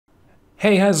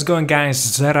Hey, how's it going guys?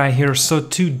 ZDEyE here. So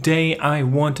today I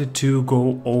wanted to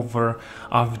go over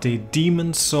of the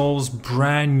Demon Souls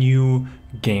brand new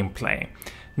gameplay.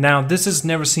 Now this is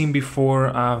never seen before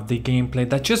of the gameplay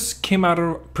that just came out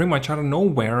of pretty much out of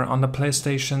nowhere on the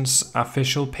PlayStation's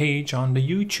official page on the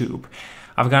YouTube.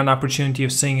 I've got an opportunity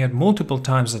of seeing it multiple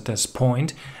times at this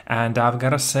point, and I've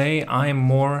gotta say I am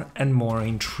more and more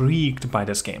intrigued by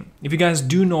this game. If you guys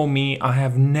do know me, I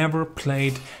have never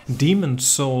played Demon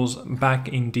Souls back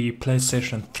in the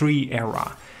PlayStation 3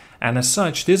 era, and as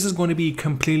such this is going to be a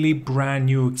completely brand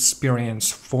new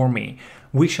experience for me.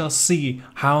 We shall see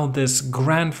how this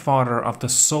grandfather of the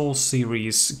Soul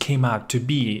series came out to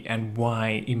be and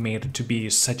why it made it to be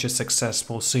such a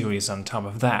successful series on top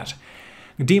of that.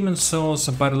 Demon Souls,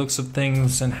 by the looks of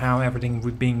things and how everything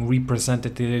being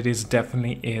represented, it is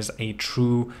definitely is a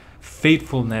true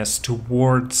faithfulness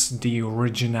towards the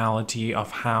originality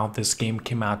of how this game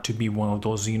came out to be one of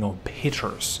those,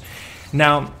 hitters.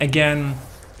 Now, again,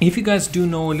 if you guys do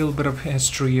know a little bit of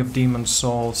history of Demon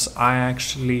Souls, I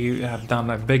actually have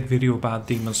done a big video about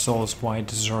Demon Souls, why it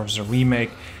deserves a remake.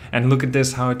 And look at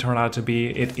this, how it turned out to be.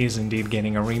 It is indeed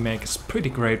getting a remake. It's pretty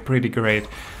great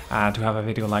to have a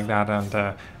video like that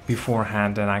and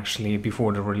beforehand and actually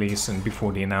before the release and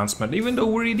before the announcement. Even though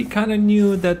we really kind of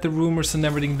knew that the rumors and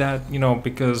everything that,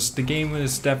 because the game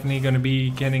is definitely going to be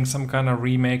getting some kind of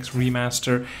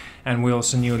remaster. And we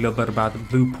also knew a little bit about the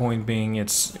Blue Point being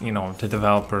its, the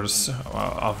developers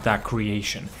of that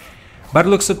creation. By the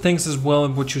looks of things as well,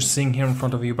 what you're seeing here in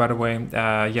front of you, by the way,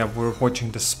 yeah, we're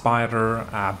watching the spider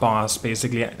boss.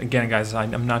 Basically, again, guys,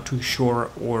 I'm not too sure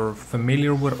or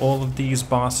familiar with all of these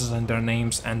bosses and their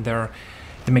names and the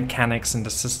mechanics in the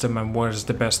system and what is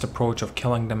the best approach of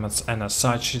killing them. And as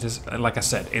such, it is, like I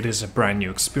said, it is a brand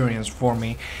new experience for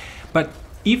me. But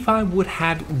if I would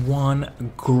had one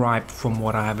gripe from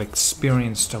what I have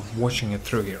experienced of watching it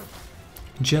through here,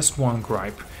 just one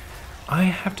gripe, I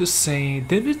have to say,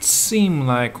 did it seem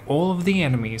like all of the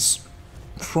enemies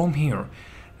from here,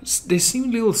 they seem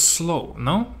a little slow,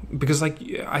 no? Because like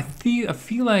I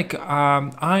feel like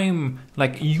I'm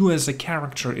like you as a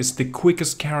character is the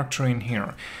quickest character in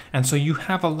here, and so you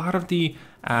have a lot of the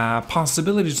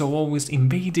possibilities of always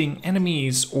invading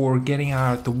enemies or getting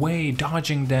out of the way,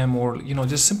 dodging them, or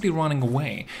just simply running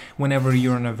away whenever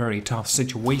you're in a very tough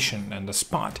situation and a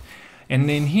spot. And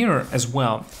in here as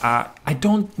well, I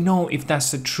don't know if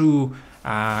that's a true,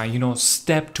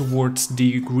 step towards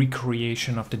the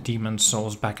recreation of the Demon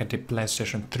Souls back at the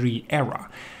PlayStation 3 era.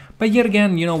 But yet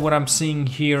again, what I'm seeing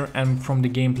here and from the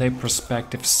gameplay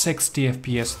perspective, 60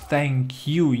 FPS, thank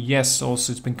you. Yes,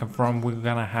 also it's been confirmed we're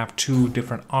gonna have two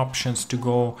different options to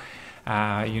go.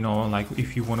 Like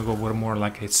if you want to go with more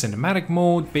like a cinematic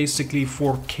mode, basically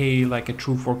 4K, like a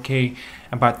true 4K,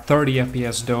 about 30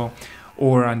 FPS though.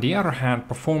 Or on the other hand,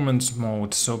 performance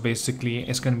mode, so basically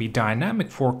it's going to be dynamic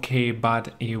 4K,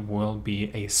 but it will be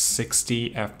a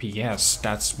 60 FPS.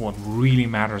 That's what really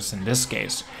matters in this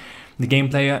case. The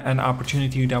gameplay and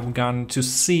opportunity that we've gotten to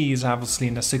see is obviously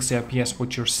in the 60 FPS,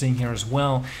 what you're seeing here as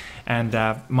well. And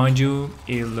mind you,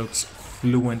 it looks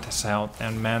fluent as hell,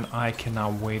 and man, I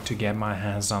cannot wait to get my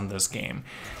hands on this game.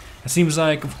 It seems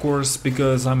like, of course,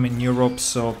 because I'm in Europe,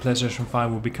 so PlayStation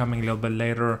 5 will be coming a little bit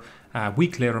later, a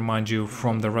week later, mind you,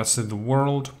 from the rest of the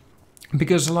world.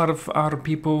 Because a lot of other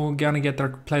people gonna get their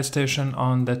PlayStation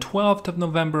on the 12th of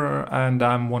November, and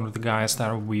I'm one of the guys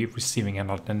that will be receiving it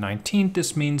on the 19th.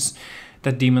 This means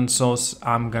that Demon Souls,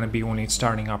 I'm gonna be only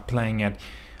starting up playing it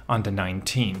on the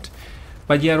 19th.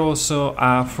 But yet also,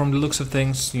 from the looks of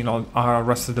things, our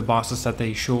rest of the bosses that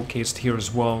they showcased here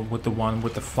as well, with the one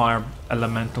with the fire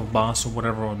elemental boss or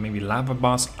whatever, or maybe lava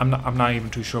boss, I'm not even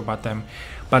too sure about them.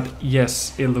 But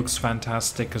yes, it looks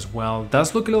fantastic as well.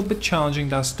 Does look a little bit challenging,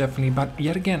 that's definitely, but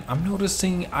yet again, I'm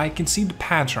noticing I can see the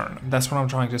pattern. That's what I'm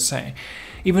trying to say.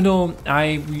 Even though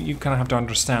you kind of have to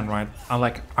understand, right?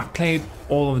 I played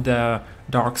all of the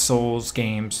Dark Souls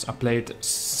games. I played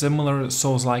similar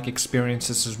Souls-like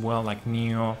experiences as well, like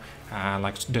Neo,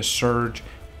 like The Surge,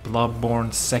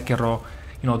 Bloodborne, Sekiro.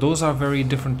 Those are very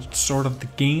different sort of the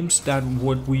games that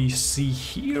what we see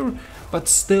here, but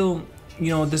still,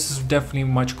 this is definitely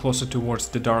much closer towards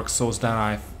the Dark Souls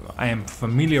that I am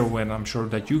familiar with. I'm sure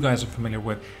that you guys are familiar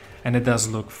with, and it does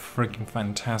look freaking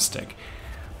fantastic.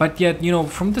 But yet,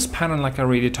 from this pattern, like I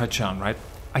already touched on, right?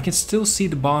 I can still see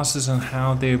the bosses and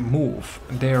how they move,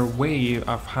 their way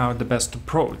of how the best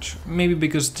approach. Maybe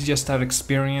because just that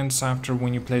experience after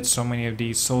when you played so many of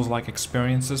these Souls-like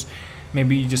experiences,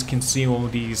 maybe you just can see all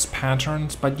these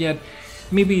patterns, but yet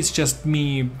maybe it's just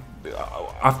me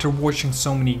after watching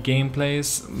so many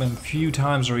gameplays, a few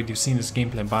times already seen this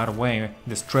gameplay, by the way,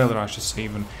 this trailer I should say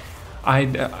even,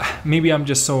 maybe I'm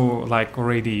just so like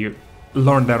already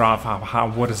learned that off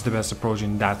what is the best approach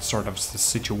in that sort of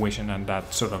situation and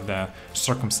that sort of the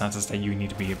circumstances that you need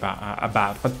to be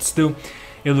about. But still,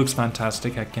 it looks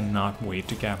fantastic. I cannot wait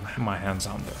to get my hands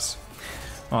on this.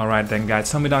 Alright then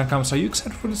guys, tell me down in the comments, are you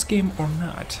excited for this game or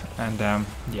not? And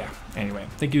yeah, anyway,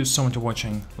 thank you so much for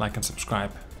watching, like and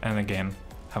subscribe, and again,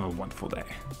 have a wonderful day.